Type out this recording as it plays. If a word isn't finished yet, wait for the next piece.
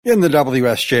In the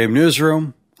WSJM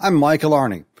newsroom, I'm Michael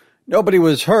Arning. Nobody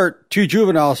was hurt. 2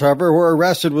 juveniles, however, were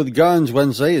arrested with guns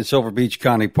Wednesday at Silver Beach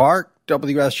County Park.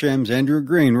 WSJM's Andrew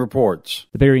Green reports.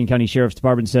 The Berrien County Sheriff's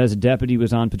Department says a deputy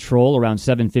was on patrol around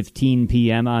 7:15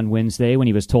 p.m. on Wednesday when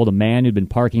he was told a man who'd been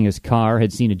parking his car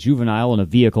had seen a juvenile in a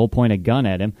vehicle point a gun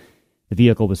at him. The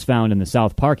vehicle was found in the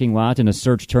south parking lot, and a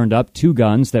search turned up 2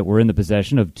 guns that were in the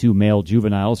possession of 2 male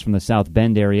juveniles from the South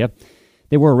Bend area.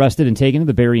 They were arrested and taken to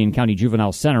the Berrien County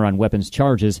Juvenile Center on weapons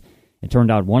charges. It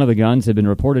turned out one of the guns had been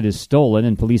reported as stolen,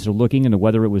 and police are looking into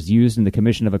whether it was used in the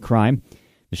commission of a crime.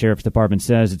 The Sheriff's Department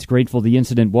says it's grateful the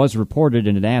incident was reported,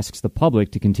 and it asks the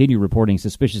public to continue reporting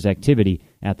suspicious activity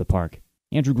at the park.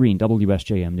 Andrew Green,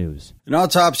 WSJM News. An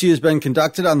autopsy has been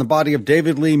conducted on the body of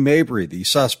David Lee Mabry, the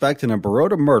suspect in a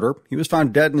Baroda murder. He was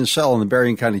found dead in his cell in the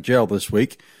Berrien County Jail this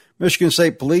week. Michigan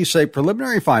State Police say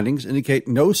preliminary findings indicate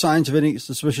no signs of any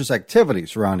suspicious activity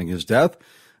surrounding his death.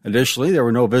 Additionally, there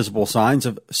were no visible signs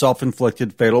of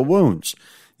self-inflicted fatal wounds.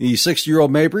 The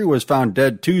 60-year-old Mabry was found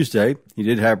dead Tuesday. He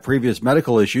did have previous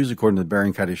medical issues, according to the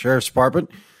Berrien County Sheriff's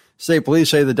Department. State police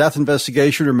say the death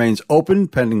investigation remains open,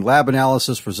 pending lab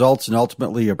analysis results and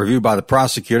ultimately a review by the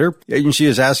prosecutor. The agency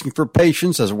is asking for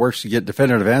patience as it works to get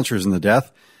definitive answers in the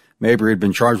death. Mabry had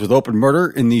been charged with open murder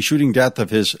in the shooting death of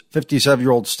his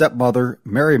 57-year-old stepmother,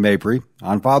 Mary Mabry,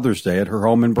 on Father's Day at her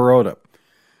home in Baroda.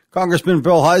 Congressman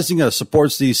Bill Huizenga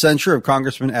supports the censure of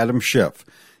Congressman Adam Schiff.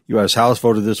 U.S. House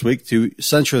voted this week to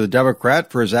censure the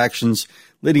Democrat for his actions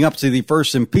leading up to the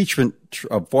first impeachment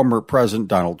of former President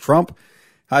Donald Trump.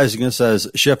 Huizenga says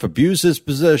Schiff abused his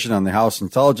position on the House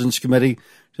Intelligence Committee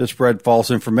to spread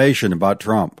false information about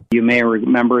Trump. You may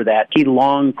remember that he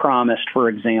long promised, for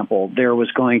example, there was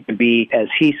going to be, as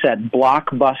he said,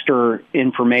 blockbuster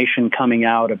information coming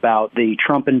out about the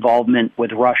Trump involvement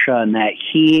with Russia, and that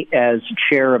he, as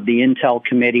chair of the Intel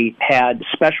Committee, had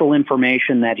special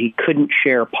information that he couldn't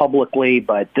share publicly,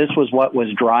 but this was what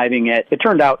was driving it. It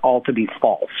turned out all to be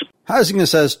false. Huizenga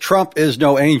says Trump is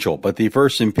no angel, but the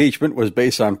first impeachment was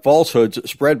based on falsehoods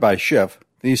spread by Schiff.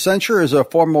 The censure is a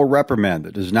formal reprimand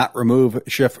that does not remove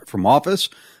Schiff from office,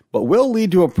 but will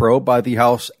lead to a probe by the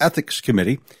House Ethics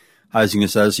Committee. Huizenga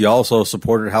says he also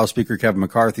supported House Speaker Kevin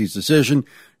McCarthy's decision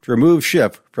to remove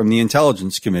Schiff from the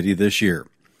Intelligence Committee this year.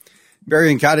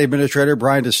 Berrien County Administrator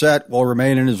Brian Doucette will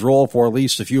remain in his role for at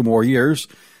least a few more years.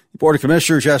 The Board of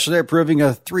Commissioners yesterday approving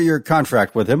a 3-year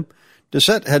contract with him.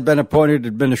 Doucette had been appointed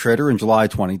administrator in July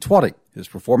 2020. His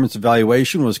performance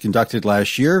evaluation was conducted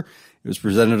last year. It was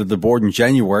presented to the board in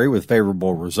January with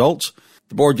favorable results.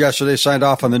 The board yesterday signed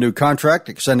off on the new contract,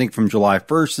 extending from July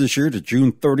 1st this year to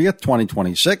June 30th,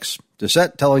 2026.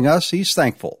 Doucette telling us he's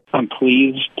thankful. I'm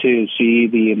pleased to see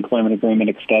the employment agreement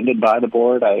extended by the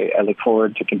board. I look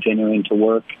forward to continuing to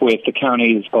work with the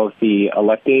county's both the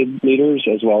elected leaders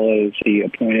as well as the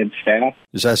appointed staff.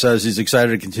 Doucette says he's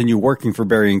excited to continue working for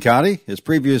Berrien County. His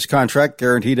previous contract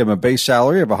guaranteed him a base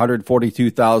salary of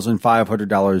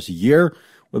 $142,500 a year,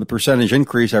 with a percentage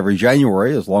increase every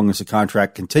January as long as the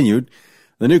contract continued.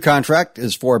 The new contract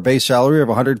is for a base salary of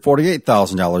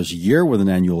 $148,000 a year, with an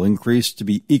annual increase to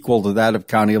be equal to that of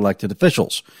county elected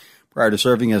officials. Prior to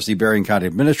serving as the Berrien County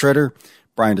Administrator,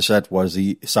 Brian Doucette was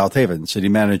the South Haven City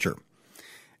Manager.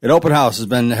 An open house has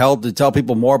been held to tell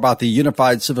people more about the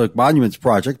Unified Civic Monuments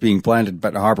Project being planned at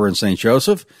Benton Harbor and St.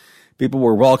 Joseph. People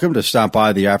were welcome to stop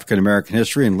by the African American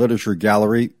History and Literature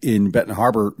Gallery in Benton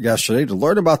Harbor yesterday to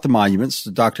learn about the monuments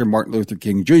to Dr. Martin Luther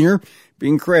King Jr.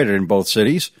 being created in both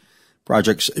cities.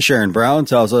 Project's Sharon Brown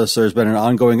tells us there's been an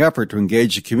ongoing effort to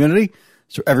engage the community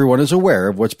so everyone is aware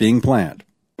of what's being planned.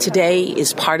 Today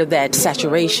is part of that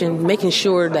saturation, making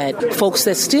sure that folks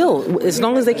that still, as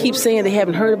long as they keep saying they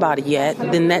haven't heard about it yet,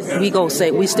 then that we go say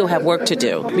we still have work to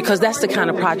do, because that's the kind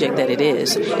of project that it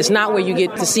is. It's not where you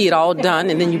get to see it all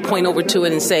done and then you point over to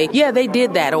it and say, yeah, they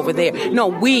did that over there. No,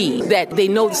 that they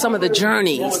know some of the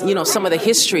journeys, some of the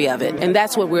history of it. And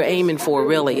that's what we're aiming for,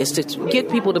 really, is to get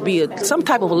people to be some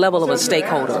type of a level of a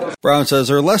stakeholder. Brown says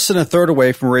they're less than a third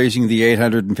away from raising the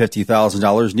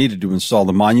 $850,000 needed to install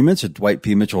the monuments at Dwight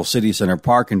P. Mitchell City Center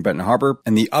Park in Benton Harbor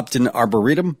and the Upton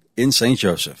Arboretum in St.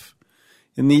 Joseph.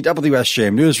 In the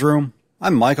WSJM newsroom,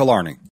 I'm Michael Arning.